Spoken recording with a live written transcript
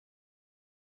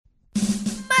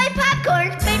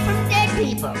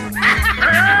people.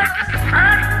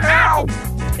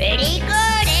 Pretty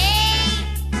good, eh?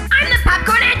 I'm the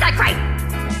popcorn antichrist.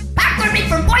 Popcorn made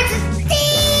from poison.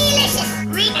 Delicious.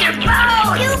 Read your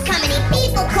bones. You come and eat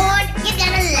people corn, you're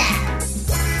gonna love.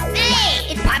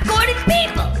 Hey, it's popcorn and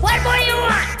people. What more do you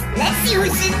want? Let's see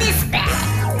who's in this bag.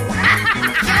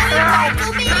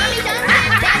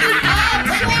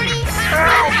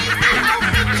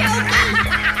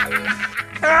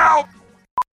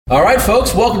 All right,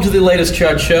 folks, welcome to the latest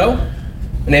CHUD show.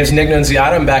 My name's Nick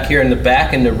Nunziata. I'm back here in the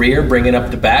back, in the rear, bringing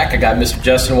up the back. I got Mr.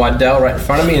 Justin Waddell right in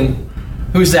front of me, and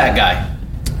who's that guy?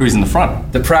 Who's in the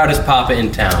front? The proudest papa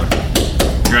in town.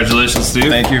 Congratulations, Steve.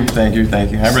 Thank you.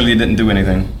 I really didn't do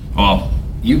anything. Well,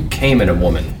 you came in a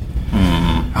woman.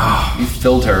 You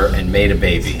filled her and made a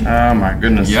baby. Oh, my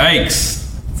goodness. Yikes.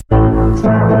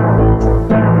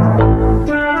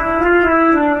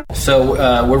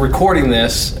 So we're recording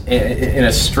this in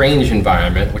a strange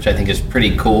environment, which I think is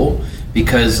pretty cool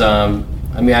because,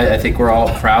 I think we're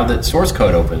all proud that Source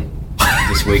Code opened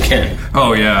this weekend.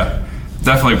 Oh, yeah.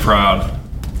 Definitely proud.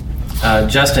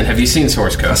 Justin, have you seen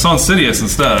Source Code? I saw Insidious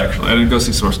instead, actually. I didn't go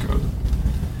see Source Code.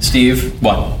 Steve?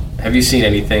 What? Have you seen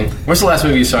anything? What's the last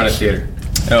movie you saw in a theater?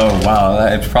 Oh, wow.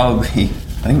 It's probably,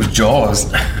 I think it was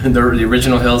Jaws. The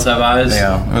original Hills Have Eyes?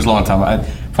 Yeah, it was a long time.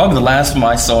 Probably the last one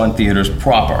I saw in theaters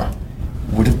proper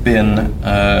would have been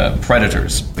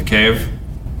Predators. The Cave?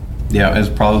 Yeah, it was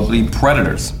probably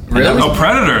Predators. Really?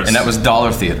 Predators! And that was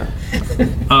Dollar Theater.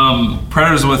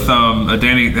 Predators with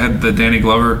the Danny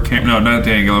Glover came. No, not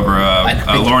Danny Glover.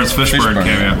 Lawrence Fishburne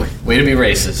came. Yeah. Way to be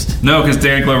racist. No, because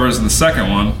Danny Glover is in the second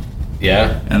one.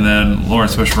 Yeah. And then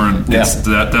Lawrence Fishburne gets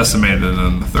decimated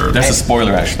in the third. That's a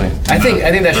spoiler, actually. I think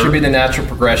that should be the natural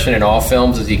progression in all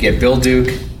films: is you get Bill Duke,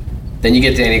 then you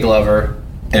get Danny Glover,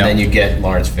 and then you get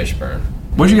Lawrence Fishburne.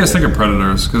 What did you guys think of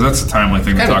Predators? Because that's a timely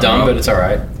thing to talk about. Kind of dumb, but it's all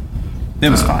right. It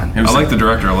was fine. I like the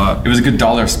director a lot. It was a good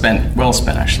dollar spent, well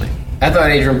spent, actually. I thought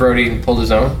Adrian Brody pulled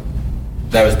his own.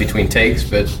 That was between takes,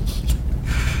 but...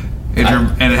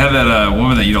 Adrian, and it had that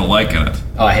woman that you don't like in it.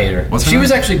 Oh, I hate her. What's her she name?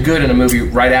 was actually good in a movie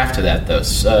right after that, though.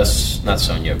 Not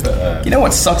Sonia, but... You know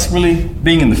what sucks, really?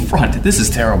 Being in the front. This is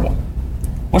terrible.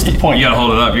 What's the point? You gotta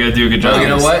hold it up. You gotta do a good job. Well, you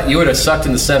know what? You would have sucked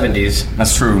in the 70s.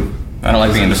 That's true. I don't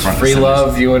like being in the front. Free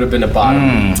love, you would have been a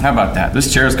bottom. How about that?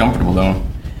 This chair is comfortable, though.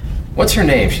 What's her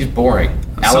name? She's boring.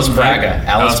 Alice Braga.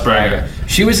 Alice Braga.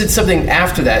 She was in something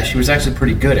after that she was actually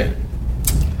pretty good at.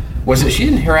 Was it she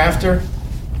didn't Hereafter?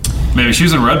 Maybe she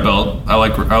was in Red Belt. I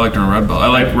liked her in Red Belt. I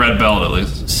like Red Belt at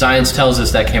least. Science tells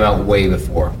us that came out way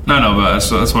before. No, but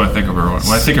that's what I think of her. When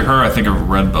I think of her, I think of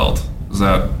Red Belt. Is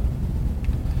that?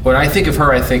 When I think of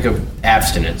her, I think of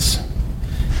abstinence.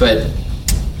 But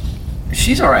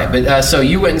she's all right. But so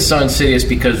you went and saw Insidious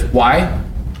because why?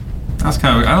 That's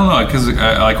kind of, I don't know, because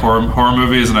I like horror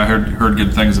movies, and I heard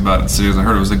good things about Insidious. I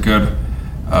heard it was a good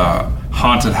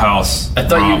haunted house. I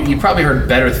thought you probably heard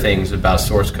better things about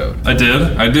Source Code. I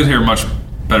did hear much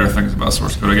better things about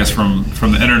Source Code, I guess, from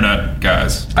the internet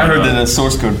guys. I heard that the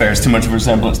Source Code bears too much of a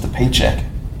resemblance to Paycheck.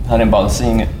 I didn't bother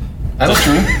seeing it. Is that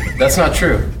true? That's not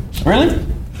true. Really?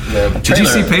 Did you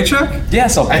see Paycheck? Yeah, I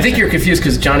saw Paycheck. I think you're confused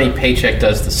because Johnny Paycheck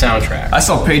does the soundtrack. I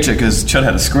saw Paycheck because Chud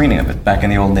had a screening of it back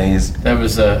in the old days. That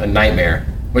was a nightmare.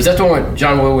 Was that the one with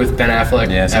John Woo with Ben Affleck?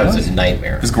 Yes, that was a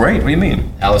nightmare. It was great. What do you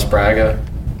mean? Alice Braga.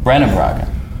 Brandon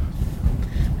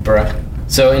Braga.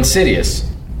 So Insidious.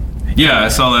 Yeah, I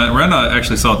saw that. Ren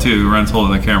actually saw it too. Ren's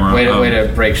holding the camera. Way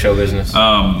to break show business.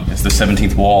 It's the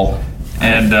 17th wall.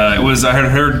 And it was, I had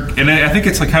heard, and I think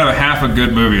it's like kind of a half a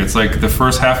good movie. It's like the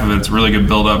first half of it's really good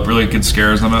build up, really good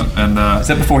scares in it, and is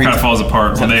that before he kind of falls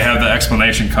apart when they have the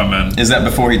explanation come in. Is that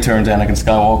before he turns Anakin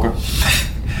Skywalker?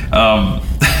 Are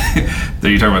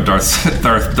you talking about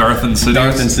Darth Insidious?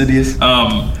 Darth Insidious.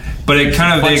 But it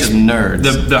kind of bunch of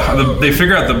nerds. They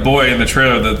figure out the boy in the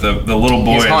trailer that the little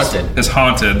boy is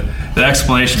haunted. The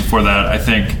explanation for that, I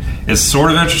think, is sort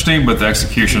of interesting, but the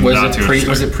execution not too interesting.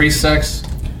 Was it priest sex?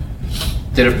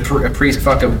 Did a priest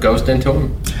fuck a ghost into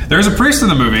him? There's a priest in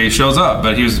the movie. He shows up,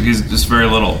 but he's just very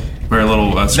little.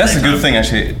 That's a good thing,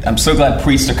 actually. I'm so glad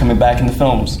priests are coming back in the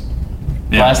films.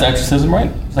 Yeah. Last Exorcism, right?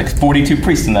 It's like 42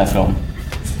 priests in that film.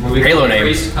 Halo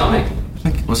names.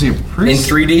 Was he a priest?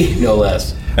 In 3D, no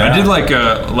less. Yeah. I did like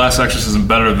Last Exorcism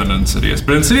better than Insidious,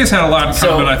 but Insidious had a lot in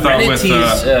common. I thought with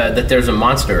that there's a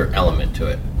monster element to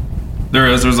it. There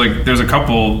is. There's a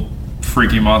couple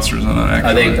freaky monsters in it.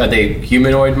 Actually, are they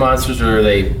humanoid monsters or are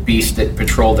they beasts that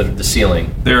patrol the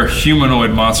ceiling? They're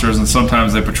humanoid monsters, and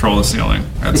sometimes they patrol the ceiling.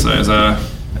 I'd say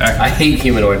I hate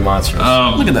humanoid monsters.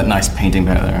 Look at that nice painting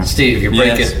back there, Steve. You're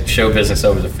breaking show business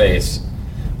over the face.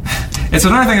 It's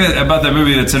another thing about that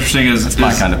movie that's interesting is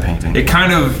my kind of painting. It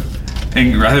kind of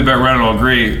and I think Brandon will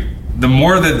agree, the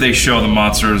more that they show the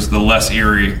monsters, the less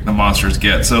eerie the monsters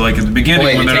get. So, like at the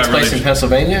beginning, when it takes place in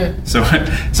Pennsylvania. So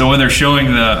when they're showing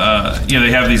the,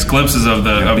 they have these glimpses of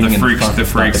the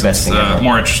freaks. It's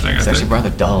more interesting. It's actually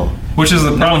rather dull. Which is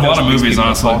the problem with a lot of movies,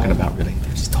 honestly. Talking about really, they're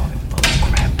just talking about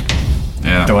crap.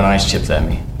 Yeah. Throwing ice chips at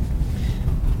me.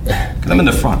 Because I'm in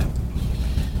the front.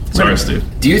 Sorry, Steve.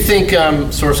 Do you think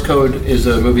Source Code is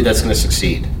a movie that's going to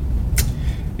succeed?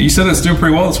 You said it's doing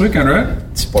pretty well this weekend, right?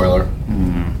 Spoiler.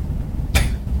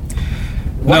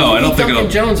 No, I don't think it'll.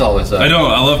 Jones always. I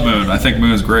don't. I love Moon. I think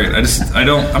Moon's great.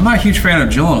 I'm not a huge fan of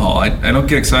Gyllenhaal. I don't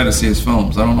get excited to see his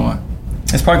films. I don't know why.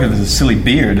 It's probably because of his silly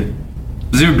beard.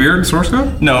 Does he have a beard in Source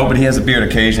Code? No, but he has a beard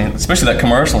occasionally, especially that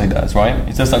commercial he does. Right?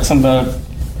 He does like some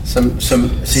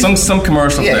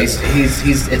commercial. Yeah,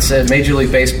 it's a Major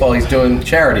League Baseball. He's doing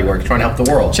charity work, trying to help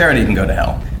the world. Charity can go to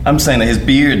hell. I'm saying that his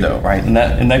beard, though, right? In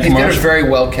that commercial, he's got a very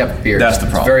well kept beard. That's the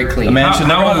problem. It's very clean. A man should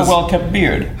never have a well kept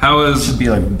beard. How is should be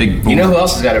like a big? You know who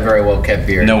else has got a very well kept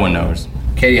beard? No one knows.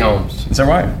 Katie Holmes. Is that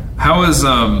right? How is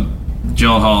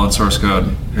Gyllenhaal in Source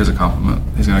Code? Here's a compliment.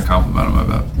 He's going to compliment him, I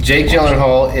bet. Jake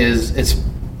Gyllenhaal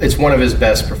it's one of his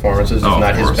best performances, if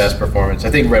not his best performance.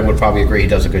 I think Red would probably agree he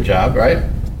does a good job, right?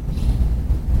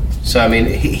 So I mean,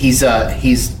 he's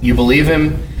you believe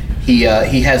him. He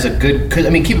has a good. I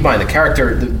mean, keep in mind the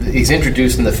character he's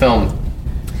introduced in the film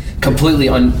completely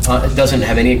doesn't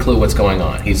have any clue what's going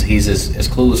on. He's as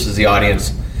clueless as the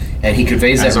audience, and he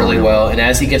conveys that really well. And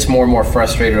as he gets more and more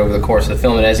frustrated over the course of the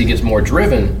film, and as he gets more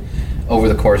driven over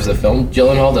the course of the film,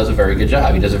 Gyllenhaal does a very good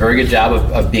job. He does a very good job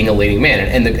of being a leading man.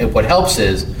 And what helps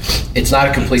is it's not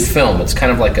a complete film. It's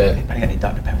kind of like a. I got a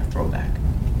Dr. Pepper throwback.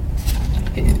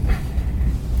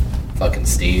 Fucking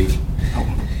Steve.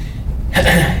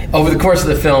 Over the course of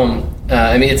the film,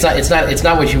 I mean, it's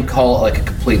not what you would call like a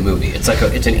complete movie. It's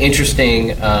an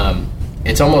interesting.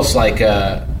 It's almost like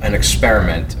an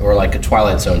experiment or like a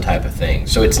Twilight Zone type of thing.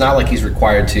 So it's not like he's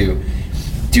required to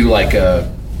do like a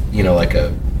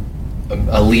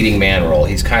leading man role.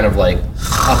 He's kind of like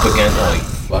up against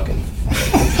fucking.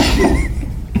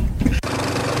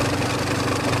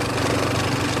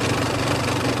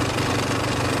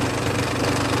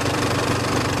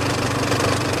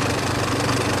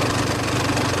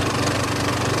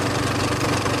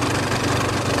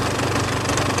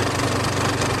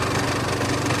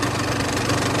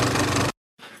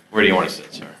 Where do you want to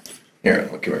sit, sir? Here,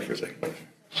 I'll come here for a second.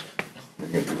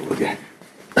 Okay.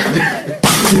 What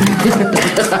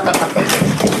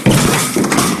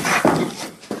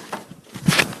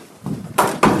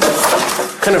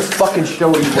kind of fucking show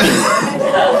are you doing?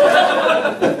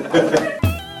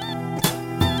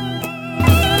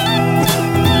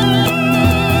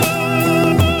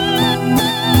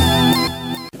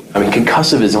 I mean,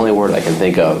 concussive is the only word I can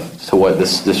think of to what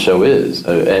this show is,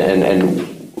 and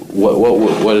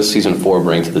what does season 4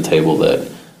 bring to the table that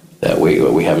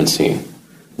we haven't seen?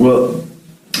 Well,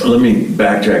 let me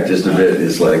backtrack just a bit.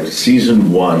 It's like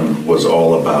season 1 was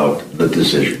all about the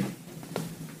decision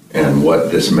and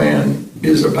what this man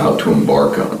is about to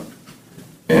embark on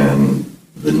and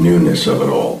the newness of it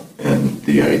all and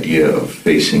the idea of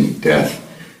facing death.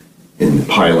 In the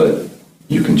pilot,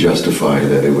 you can justify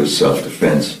that it was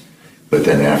self-defense, but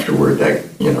then afterward, that,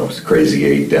 crazy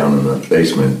 8 down in the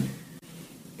basement,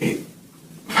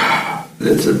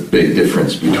 it's a big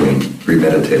difference between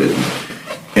premeditated.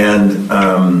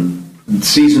 And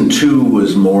season 2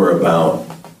 was more about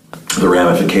the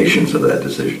ramifications of that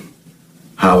decision,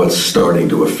 how it's starting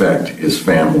to affect his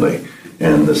family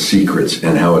and the secrets,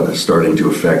 and how it's starting to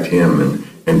affect him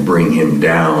and bring him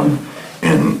down,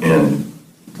 and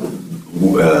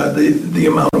the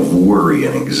amount of worry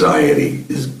and anxiety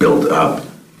is built up.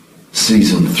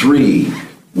 Season 3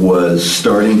 was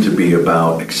starting to be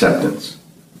about acceptance,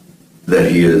 that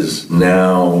he is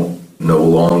now no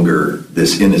longer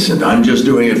this innocent, I'm just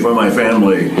doing it for my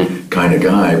family kind of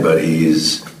guy, but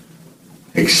he's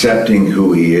accepting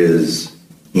who he is.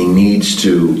 He needs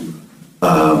to,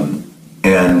 and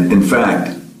in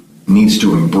fact, needs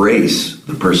to embrace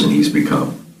the person he's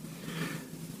become.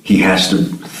 He has to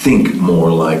think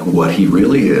more like what he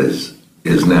really is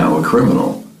now a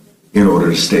criminal in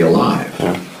order to stay alive.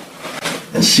 Yeah.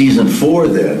 And season 4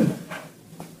 then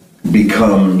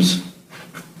becomes,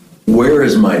 where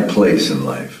is my place in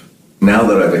life? Now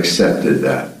that I've accepted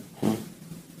that,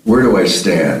 where do I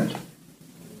stand?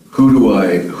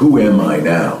 Who am I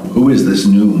now? Who is this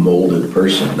new molded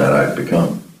person that I've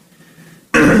become?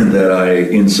 That I,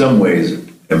 in some ways,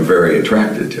 am very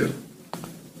attracted to.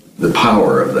 The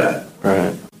power of that.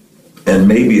 Right. And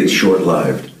maybe it's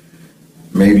short-lived.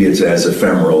 Maybe it's as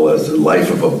ephemeral as the life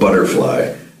of a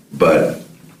butterfly, but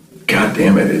God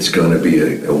damn it, it's going to be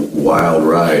a wild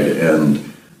ride,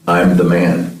 and I'm the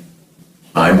man.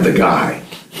 I'm the guy,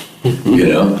 you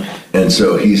know? And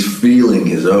so he's feeling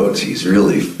his oats. He's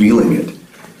really feeling it.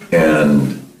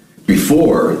 And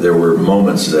before, there were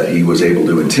moments that he was able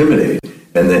to intimidate,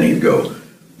 and then he'd go,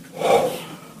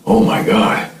 oh my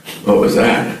God, what was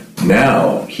that?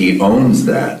 Now he owns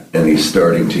that, and he's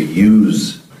starting to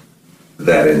use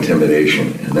that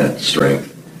intimidation and that strength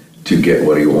to get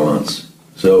what he wants.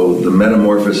 So the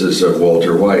metamorphosis of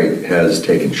Walter White has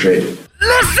taken shape.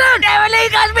 Listen,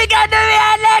 because we got to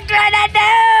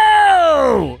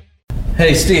do.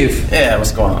 Hey, Steve. Yeah,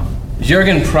 what's going on?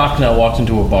 Jurgen Prochnow walked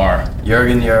into a bar.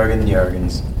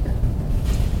 Jurgens.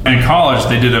 In college,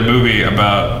 they did a movie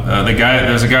about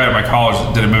there's a guy at my college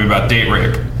that did a movie about date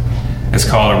rape. It's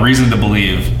called A Reason to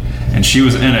Believe, and she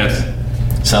was in it.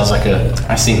 Sounds like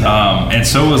I've seen that. And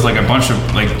so was like a bunch of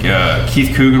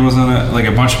Keith Coogan was in it, like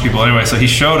a bunch of people. Anyway, so he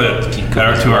showed it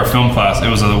to our film class. It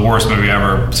was the worst movie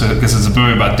ever. So because it's a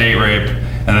movie about date rape,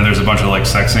 and then there's a bunch of like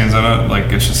sex scenes in it.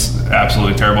 Like it's just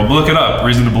absolutely terrible. But look it up.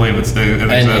 Reason to Believe.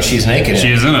 And she's naked.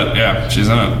 She is in it. Yeah, she's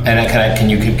in it. And can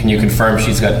you confirm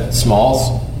she's got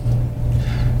smalls?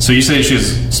 So you say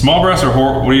she's small breasts or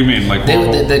what do you mean? Like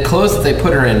the clothes that they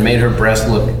put her in made her breasts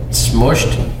look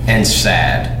smushed and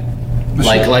sad.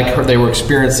 They were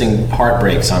experiencing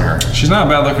heartbreaks on her. She's not a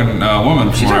bad-looking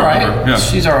woman. She's all right. Yeah.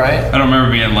 She's all right. I don't remember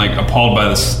being like appalled by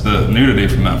the nudity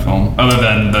from that film, other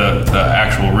than the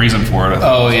actual reason for it.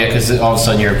 Oh yeah, because all of a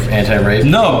sudden you're anti-rape.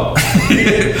 No,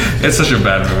 it's such a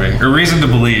bad movie. A Reason to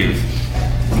Believe.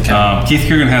 Okay. Keith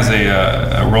Coogan has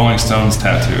a Rolling Stones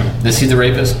tattoo. Is he the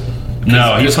rapist?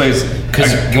 No, he plays.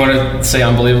 Because you want to say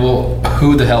unbelievable?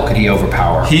 Who the hell could he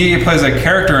overpower? He plays a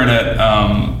character in it.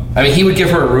 I mean, he would give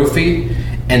her a roofie,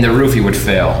 and the roofie would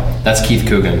fail. That's Keith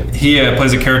Coogan. He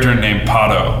plays a character named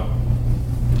Pato.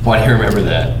 Why do you remember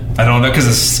that? I don't know, because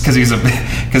he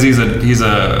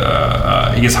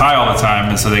gets high all the time,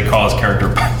 and so they call his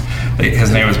character.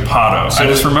 His name is Pato. So I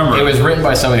just remember it was written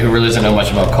by somebody who really doesn't know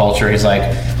much about culture. He's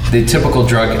like the typical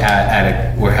drug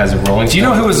addict who has a Rolling Stone. Do you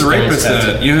know who was the rapist?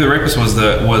 You know who the rapist was?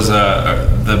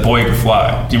 The boy who could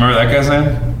fly. Do you remember that guy's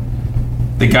name?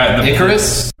 The guy.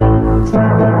 Icarus.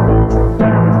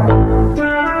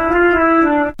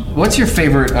 What's your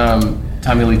favorite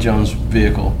Tommy Lee Jones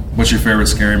vehicle? What's your favorite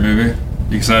scary movie?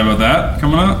 You excited about that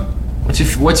coming up?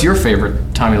 What's your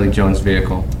favorite Tommy Lee Jones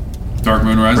vehicle? Dark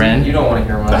Moon Rising. Ren? You don't want to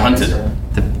hear my The Hunted. answer.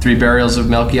 The Three Burials of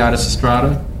Melquiades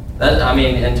Estrada.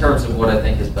 In terms of what I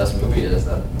think his best movie is,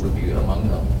 that would be among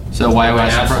them. So why would my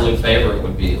absolute favorite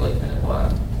would be like Men in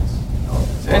Black.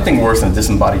 Is there anything worse than a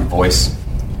disembodied voice?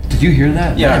 Did you hear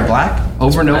that? Yeah. Men in Black?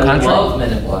 Over No Country? I love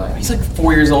Men in Black. He's like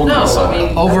 4 years old. No,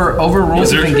 over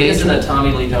rules of engagement. Isn't a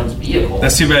Tommy Lee Jones vehicle?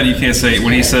 That's too bad you can't say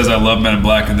when he says I love Men in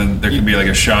Black, and then there could be like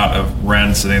a shot of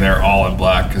Ren sitting there all in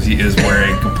black because he is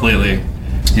wearing completely.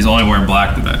 He's only wearing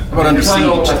black today. How about Under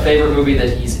Siege? My favorite movie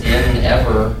that he's in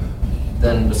ever,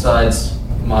 then besides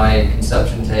my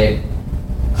conception tape.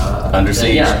 Under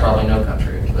Siege. Yeah, probably No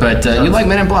Country. But you like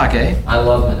Men in Black, eh? I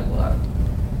love Men in Black.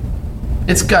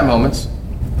 It's got moments.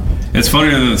 It's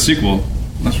funnier than the sequel,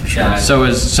 that's for sure. Yeah, So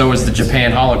is the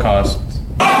Japan Holocaust.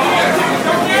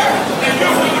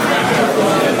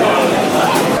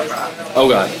 Oh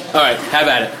God! All right, have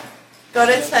at it. Go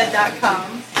to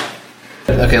CHUD.com.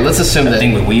 Okay, let's assume that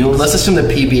thing with wheels? Let's assume that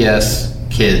PBS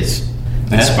kids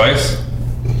Spice.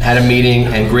 had a meeting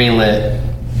and greenlit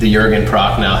the Jurgen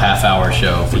Prochnow half-hour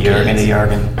show for kids.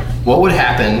 Jurgen. What would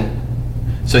happen?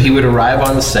 So he would arrive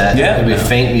on the set. Yeah. There'd be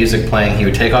faint music playing. He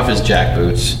would take off his jack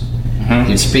boots. Mm-hmm.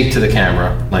 He'd speak to the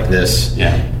camera like this.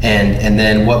 Yeah. And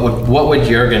then what would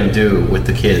Jurgen do with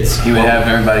the kids? He would have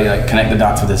everybody like connect the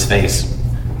dots with his face.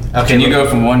 Okay. Can you go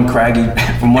from one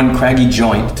craggy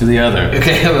joint to the other?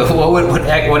 Okay.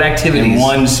 What activities? In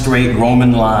one straight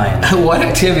Roman line. What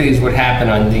activities would happen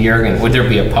on the Jurgen? Would there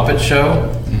be a puppet show,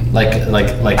 like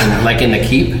in the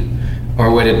Keep,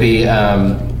 or would it be?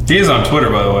 He is on Twitter,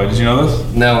 by the way. Did you know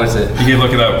this? No, is it? You can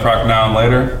look it up. Prochnow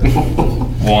later.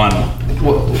 One.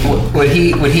 Would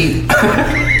he?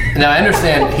 Now I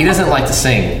understand he doesn't like to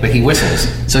sing, but he whistles.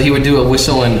 So he would do a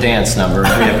whistle and dance number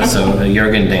every episode, a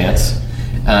Jurgen dance.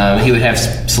 He would have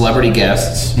celebrity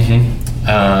guests.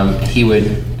 Mm-hmm. He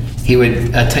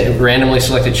would randomly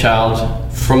select a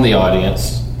child from the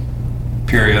audience.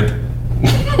 Period.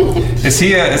 Is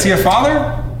he a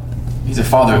father? He's a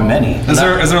father of many. Is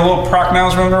there little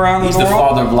Prochnows running around? He's the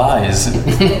father of lies.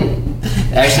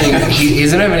 Actually, he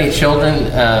doesn't have any children,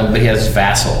 but he has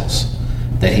vassals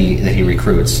that he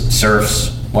recruits,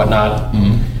 serfs, whatnot,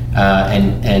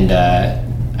 and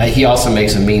he also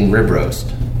makes a mean rib roast.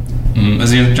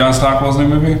 Is he in John Stockwell's new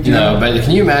movie? No, but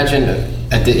can you imagine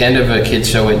at the end of a kid's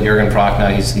show with Jurgen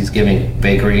Prochnow, he's giving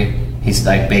bakery, he's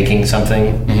like baking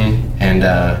something, and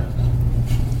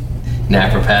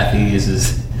naturopathy is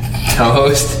his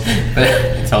co-host.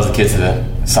 But tells the kids to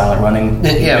silent running.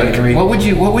 Yeah, bakery. What would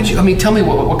you? I mean, tell me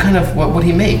what would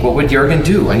he make? What would Jurgen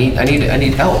do? I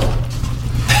need help.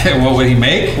 What would he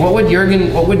make? What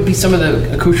would be some of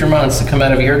the accoutrements to come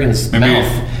out of Jurgen's mouth?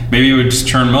 Maybe he would just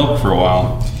churn milk for a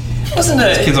while. Wasn't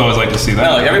it? Kids always like to see that.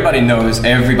 No, everybody knows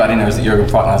that Jurgen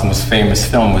Prochnow's most famous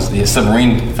film was the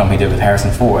submarine film he did with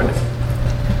Harrison Ford.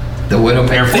 The Widow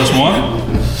Air Force One.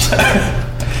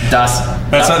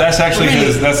 That's actually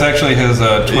his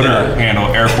Twitter handle,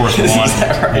 Air Force One.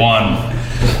 Right? One.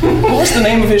 What was the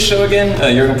name of his show again?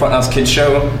 Jurgen Prochnow's kids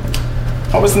show.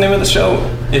 What was the name of the show?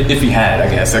 If he had, I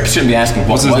guess. I shouldn't be asking.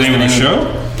 What's his name of the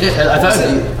show? Yeah, I thought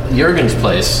it was Jurgen's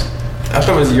place. I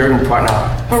thought it was Jurgen Prochnow.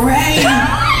 Hooray!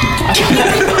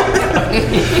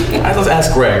 I was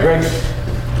ask Greg. Greg,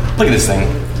 look at this thing.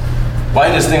 Why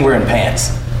is this thing wearing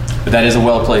pants? But that is a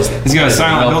well-placed. He's got a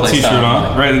Silent Hill t-shirt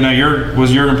on. Right now,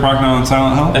 was Jurgen Prochnow in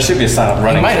Silent Hill? That should be a Silent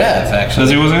Running. He might have,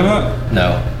 actually. Was he in that?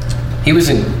 No. He was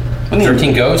in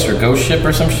 13 Ghosts or Ghost Ship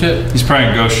or some shit. He's probably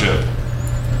in Ghost Ship.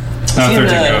 No, 13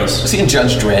 Ghosts. Was he in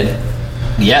Judge Dredd?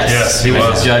 Yes, he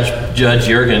was. Judge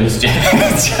Jurgen's.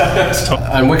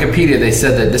 On Wikipedia, they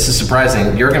said that this is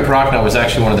surprising. Jurgen Prochnow was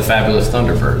actually one of the Fabulous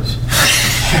Thunderbirds.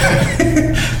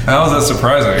 How is that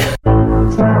surprising?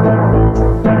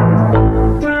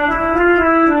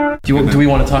 Do we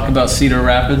want to talk about Cedar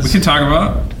Rapids? We can talk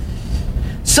about it.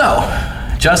 So,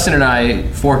 Justin and I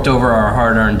forked over our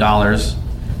hard-earned dollars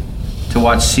to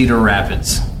watch Cedar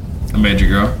Rapids. What made you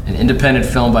go? An independent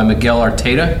film by Miguel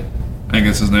Arteta. I think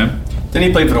that's his name. Didn't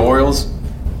he play for the Orioles?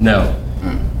 No.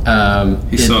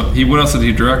 What else did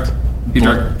he direct? He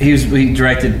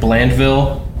directed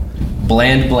Blandville,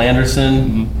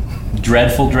 Blanderson,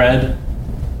 Dreadful Dread,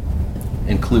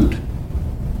 and Clute.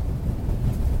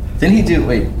 Didn't he do?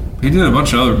 Wait. He did a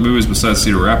bunch of other movies besides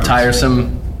Cedar Rapids.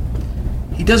 Tiresome.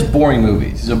 He does boring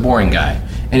movies. He's a boring guy.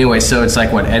 Anyway, so it's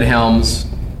like what? Ed Helms,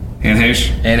 Ed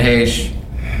Heche,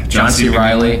 John C.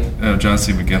 Reilly. John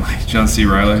C.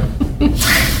 Reilly.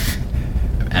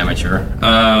 Amateur.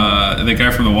 The guy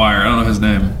from The Wire. I don't know his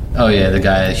name. Oh yeah, the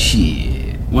guy.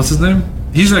 Shit. What's his name?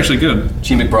 He's actually good.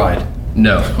 G. McBride.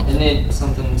 No. Isn't it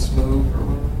something smooth or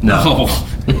whatever? No. Oh.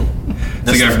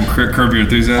 It's the guy from Curb Your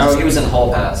Enthusiasm. Oh, he was in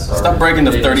Hall Pass. Sorry. Stop breaking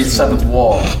the 37th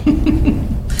wall.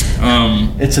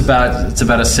 It's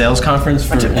about a sales conference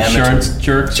for insurance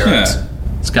jerks. Yeah.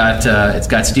 It's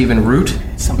got Stephen Root.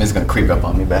 Somebody's gonna creep up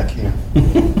on me back here.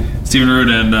 Stephen Root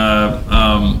and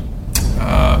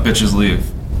Bitches Leave.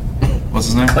 What's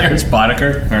his name? Clarence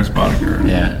Boddicker.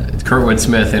 Yeah, it's Kurtwood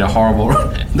Smith in a horrible,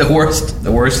 the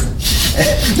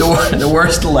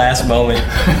worst last moment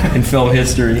in film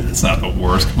history. It's not the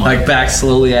worst. Come on. Like back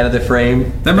slowly out of the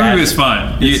frame. That movie is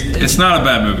fine. It's not a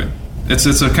bad movie. It's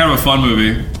a kind of a fun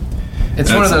movie.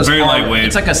 It's one of those very lightweight.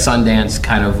 It's like a Sundance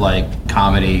kind of like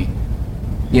comedy.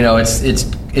 You know, it's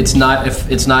not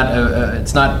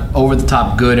over the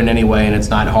top good in any way, and it's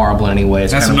not horrible in any way.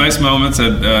 It has some nice moments.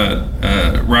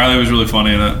 Riley was really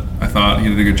funny in it. I thought he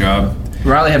did a good job.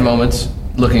 Riley had moments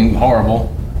looking horrible.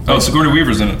 Oh, Sigourney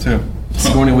Weaver's in it too.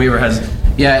 Sigourney Weaver has.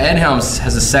 Yeah, Ed Helms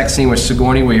has a sex scene with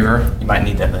Sigourney Weaver. You might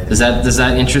need that later. Does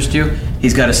that interest you?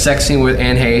 He's got a sex scene with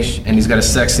Anne Heche, and he's got a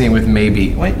sex scene with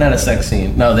Maybe. Wait, not a sex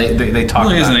scene. No, they talk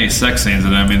There about isn't any sex scenes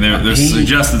in it. I mean, there's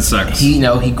suggested sex. He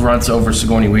grunts over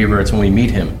Sigourney Weaver. It's when we meet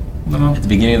him. No. At the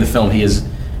beginning of the film, he's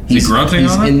grunting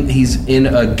on it? He's in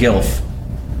a gilf.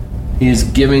 He's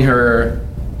giving her.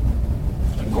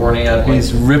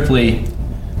 He's Ripley.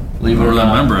 I don't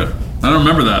remember it. I don't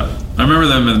remember that. I remember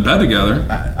them in bed together.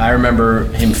 I remember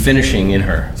him finishing in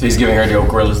her. So he's giving her the old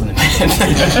gorillas in the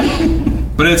man.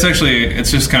 But it's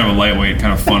just kind of a lightweight,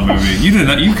 kind of fun movie. You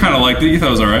kind of liked it. You thought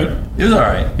it was all right. It was all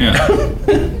right. Yeah.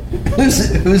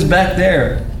 Who's back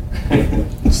there?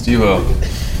 Steve-O.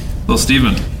 Little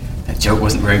Steven. That joke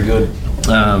wasn't very good.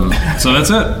 So that's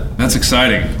it. That's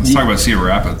exciting. Let's talk about Cedar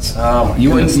Rapids. Oh, you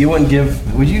wouldn't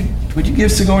give? Would you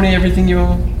give Sigourney everything you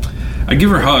own? I give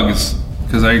her hugs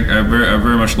because I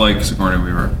very much like Sigourney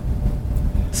Weaver.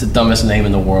 It's the dumbest name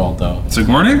in the world, though.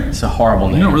 Sigourney? It's a horrible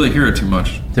name. You don't really hear it too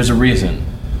much. There's a reason.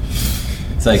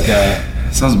 It's like.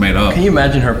 It sounds made up. Can you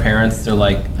imagine her parents?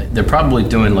 They're probably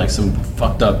doing like some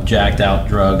fucked up, jacked out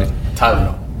drug.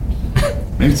 Tylenol.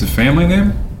 Maybe it's a family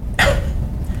name.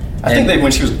 I think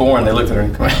when she was born, they looked at her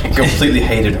and completely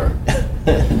hated her.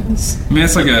 I mean,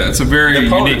 it's a very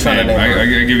unique name. I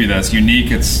give you that. It's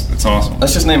unique. It's awesome.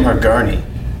 Let's just name her Gurney.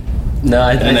 No,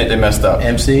 and they messed up.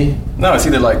 MC? No, it's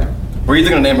either like We're either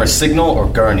going to name her Signal or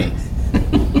Gurney.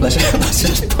 let's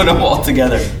just put them all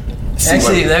together.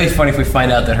 Actually, that'd be funny if we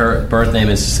find out that her birth name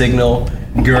is Signal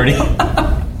Gurney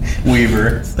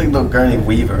Weaver. Signal Gurney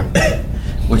Weaver.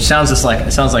 Which sounds like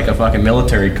a fucking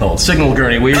military cult. Signal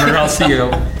Gurney Weaver, I'll see you.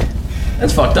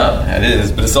 That's fucked up. Yeah, it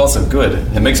is, but it's also good.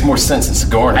 It makes more sense than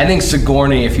Sigourney. I think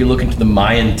Sigourney, if you look into the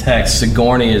Mayan text,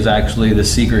 Sigourney is actually the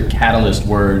secret catalyst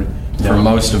word for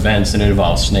most events, and it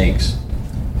involves snakes.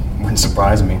 Wouldn't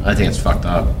surprise me. I think it's fucked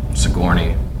up.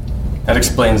 Sigourney. That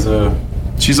explains the...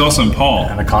 She's also in Paul.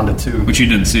 Anaconda 2. Which you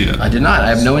didn't see it. I did not. I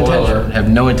have no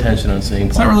intention on seeing Paul.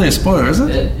 It's not really a spoiler, is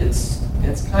it?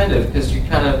 It's kind of, because you're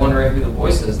kind of wondering who the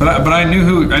voice is. But I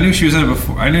knew she was in it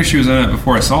before. I knew she was in it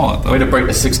before I saw it, though. Way to break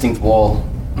the 16th wall.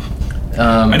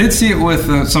 I did see it with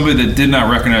somebody that did not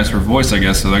recognize her voice, I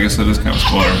guess, so I guess that is kind of a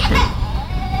spoiler.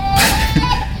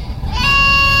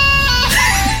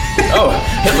 Oh,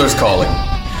 Hitler's calling.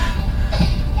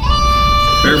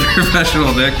 Very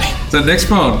professional, Nick. Is that Nick's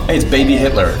phone? Hey, it's baby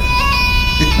Hitler.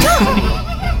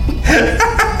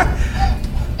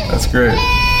 That's great.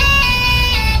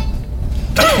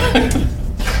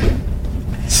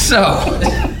 So...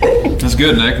 That's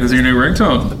good, Nick. This is your new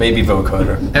ringtone. The baby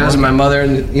vocoder. That was my mother,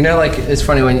 and like it's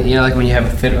funny when you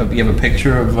have a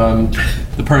picture of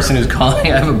the person who's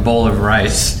calling. I have a bowl of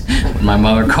rice. My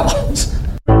mother calls.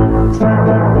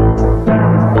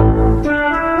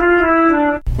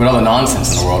 With all the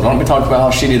nonsense in the world, why don't we talk about how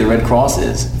shitty the Red Cross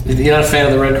is? You're not a fan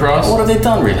of the Red Cross? What have they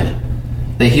done, really?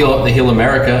 They heal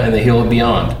America, and they heal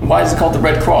beyond. Why is it called the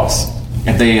Red Cross?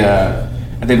 Have they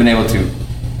been able to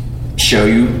show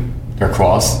you their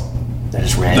cross? That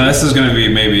is random. Now, this is going to be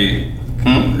maybe.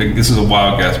 This is a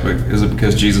wild guess, but is it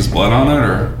because Jesus bled on it,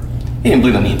 or he didn't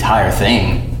bleed on the entire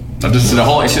thing? Just the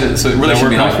whole. So it really should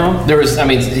be from. There was. I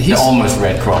mean, he's almost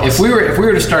Red Cross. If we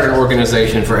were to start an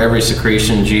organization for every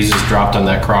secretion Jesus dropped on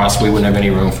that cross, we wouldn't have any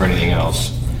room for anything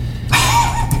else.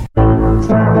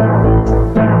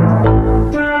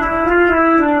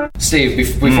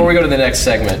 Steve, before we go to the next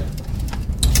segment,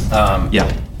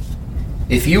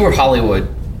 if you were Hollywood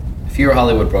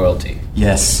royalty,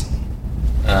 yes,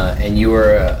 and you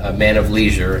were a man of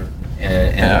leisure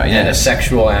and a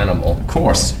sexual animal, of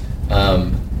course,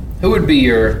 who would be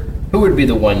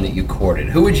the one that you courted?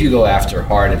 Who would you go after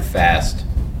hard and fast?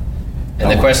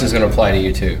 And the question is going to apply to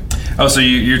you too. Oh, so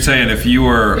you're saying if you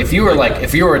were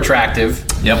attractive,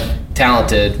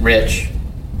 talented, rich.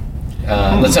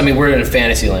 We're in a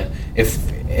fantasy land.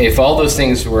 If all those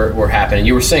things were happening,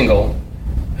 you were single,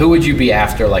 who would you be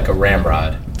after like a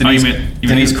ramrod?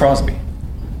 Denise Crosby.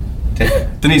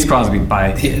 Denise Crosby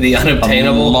by the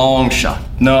unobtainable? A long shot.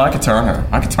 No, I could turn her.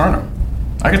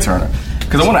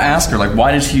 Because I want to ask her, like,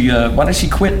 why did she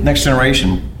quit Next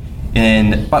Generation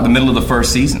in about the middle of the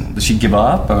first season? Did she give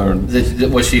up, or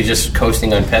was she just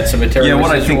coasting on Pet Cemetery? Yeah,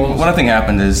 what I think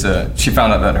happened is she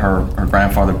found out that her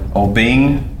grandfather, Old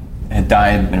Bing, had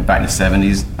died back in the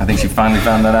 70s. I think she finally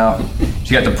found that out.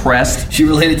 She got depressed. She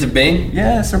related to Bing?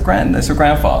 Yeah, that's her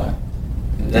grandfather.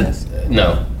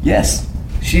 No. Yes.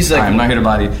 She's like... I'm not here to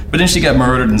body. But then she got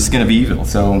murdered in Skin of Evil,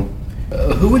 so...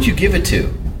 who would you give it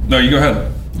to? No, you go ahead.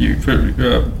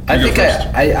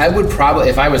 I would probably,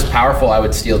 if I was powerful, I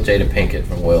would steal Jada Pinkett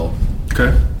from Will.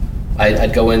 Okay.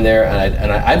 I'd go in there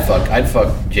and I'd fuck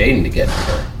Jaden to get to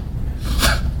her.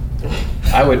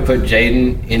 I would put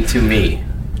Jaden into me,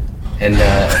 and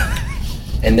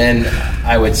then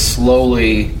I would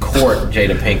slowly court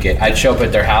Jada Pinkett. I'd show up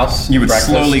at their house. You would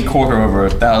slowly court her over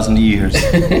 1,000 years.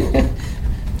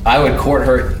 I would court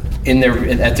her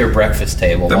at their breakfast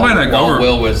table while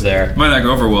Will was there. Might not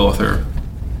go over well with her.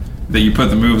 That you put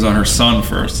the moves on her son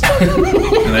first,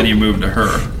 and then you move to her.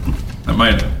 That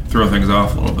might throw things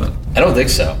off a little bit. I don't think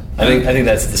so. I think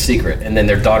that's the secret. And then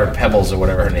their daughter Pebbles, or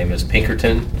whatever her name is,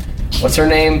 Pinkerton. What's her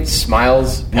name?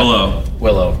 Smiles. Willow.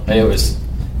 And it was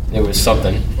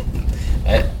something.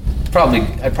 I'd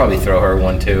probably throw her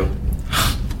one too.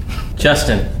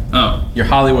 Justin. Oh. Your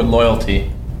Hollywood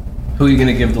loyalty. Who are you going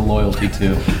to give the loyalty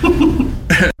to?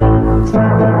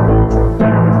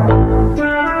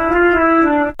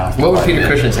 What would Peter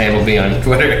Cushing's handle be on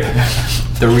Twitter?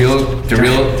 The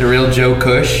real Joe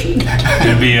Cush.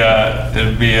 It'd be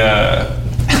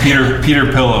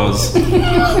Peter Pillows. 1.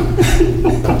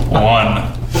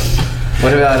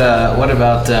 What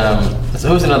about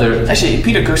who's another? Actually,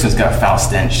 Peter Cushing's got a foul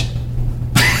stench.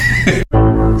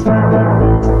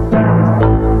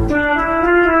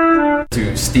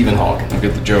 To Stephen Hawking, you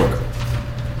get the joke.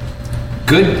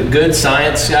 Good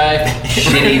science guy,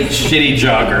 shitty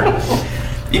jogger.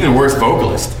 Even worse,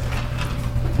 vocalist.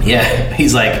 Yeah,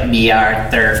 he's like the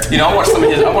Arthur. I watched some of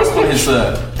his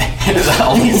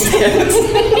albums.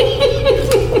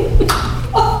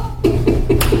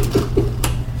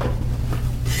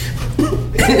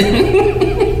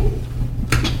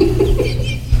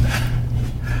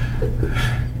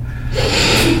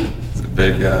 It's a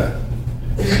big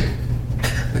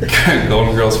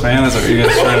Golden Girls fan. Is that what you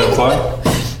guys trying to imply?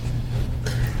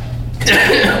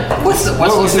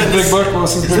 What's his big book?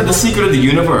 What's his Is it The Secret of the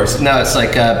Universe? No, it's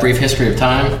like a brief history of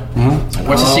time. Mm-hmm.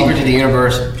 What's the secret to the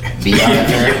universe? Beyond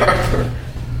Earth.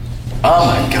 Oh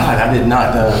my God! I did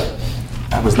not.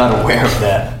 I was not aware of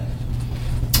that.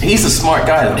 He's a smart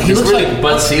guy, though. He looks really, like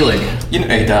Bud Selig. You know,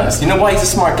 he does. You know why he's a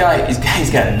smart guy?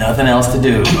 He's got nothing else to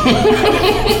do.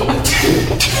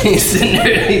 He's sitting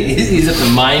there. He's at the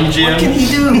mind gym. What can he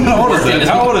do? How old is he?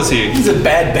 How old is he? He's a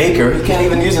bad baker. He can't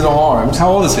even use his arms.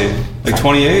 How old is he? Like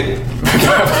 28?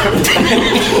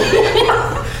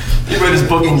 He read his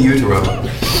book in utero.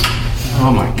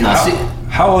 Oh my God.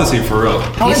 How old is he for real?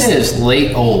 He's in his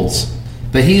late olds,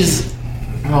 but he's.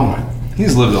 Oh my.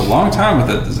 He's lived a long time with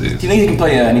that disease. Do you think he can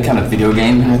play any kind of video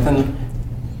game or anything?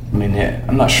 I mean, yeah,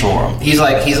 I'm not sure. He's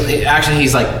like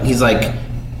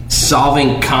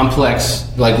solving complex,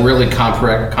 like really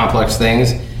complex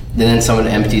things. And then someone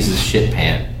empties his shit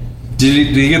pan.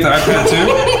 Did you get the iPad too?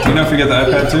 Do you know if you get the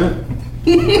iPad too?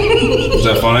 Is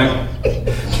that funny?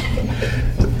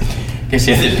 Guess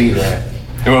you had to be there.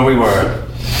 Where we were.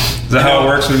 Is that how it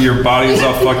works when your body is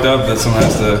all fucked up that someone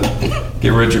has to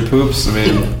get rid of your poops? I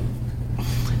mean,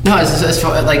 no, it's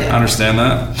like I understand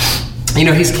that. You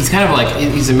know, he's kind of like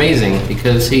he's amazing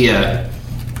because he's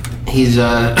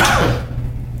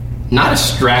not a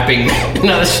strapping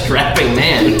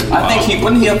man. I think he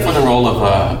wasn't he up for the role of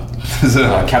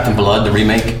Captain Blood, the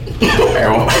remake.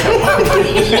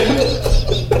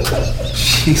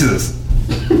 Jesus.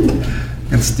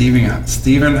 And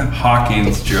Stephen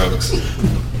Hawking's jokes.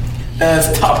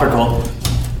 That's topical.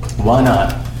 Why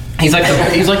not? He's like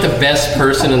the best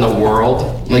person in the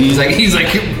world. Like he's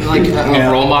like a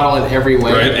role model in every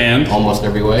way, right? And almost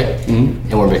every way. And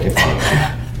we're making fun of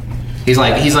him. He's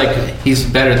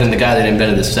better than the guy that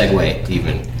invented the Segway.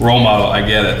 Even role model, I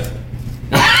get it.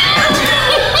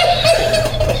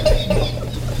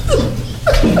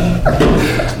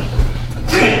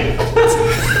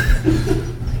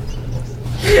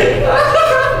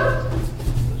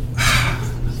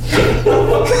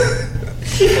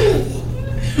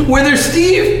 Where there's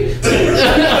Steve?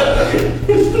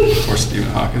 Or Stephen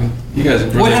Hawking. You guys.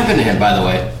 What happened to him, by the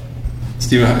way?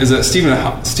 Is it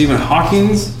Stephen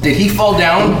Hawking's? Did he fall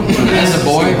down as a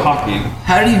boy? Hawking.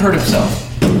 How did he hurt himself?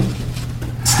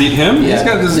 Him? Yeah. He's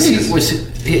got a disease.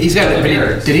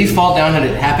 Did he fall down? Had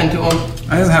it happened to him? He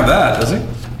doesn't have that, does he? He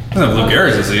doesn't have Lou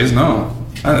Gehrig's disease. No.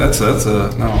 That's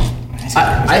a no.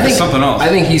 I think something else. I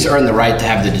think he's earned the right to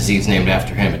have the disease named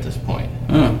after him at this point.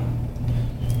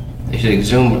 They should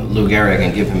exhume Lou Gehrig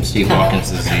and give him Steve Hawkins'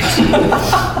 disease.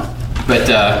 But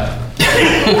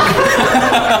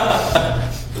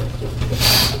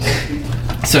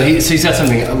so he's got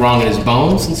something wrong in his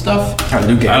bones and stuff. I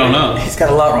don't know. He's got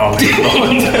a lot wrong with his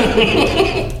bones.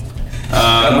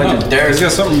 He's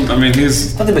got something. I mean,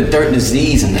 he's nothing but dirt and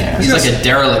disease in there. He's like a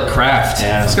derelict craft.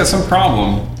 Yeah, he's got some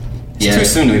problem. It's too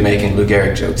soon to be making Lou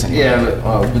Gehrig jokes anymore. Yeah,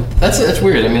 but that's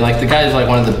weird. I mean, like the guy's like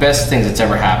one of the best things that's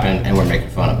ever happened, and we're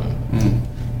making fun of him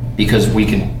because we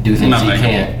can do things he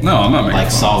can't. No, I'm not making like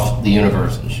fun. Solve the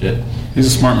universe and shit. He's a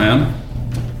smart man.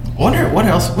 I wonder what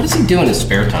else. What does he do in his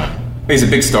spare time? He's a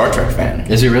big Star Trek fan.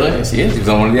 Is he really? Yes, he is. He was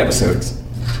on one of the episodes.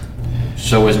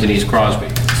 So was Denise Crosby.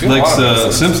 He likes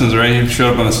the Simpsons, right? He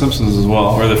showed up on the Simpsons as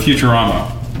well, or the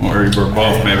Futurama, or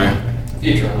both maybe.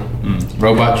 Futurama.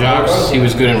 Robot Jocks. He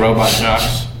was good in Robot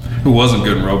Jocks. Who wasn't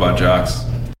good in Robot Jocks?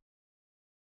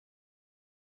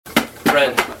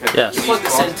 Brent. Yes. You plug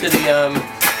this into the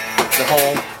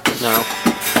hole. No.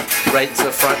 Right to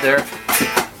the front there.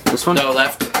 This one? No,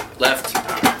 left.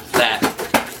 That.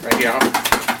 Right here.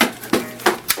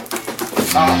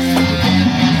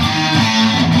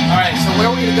 Alright, so where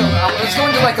are we gonna go? Let's go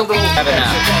into like a little. Have it now.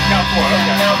 Count 4.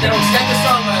 Okay. Now, extend the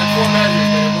song by 4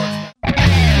 measures, but it works.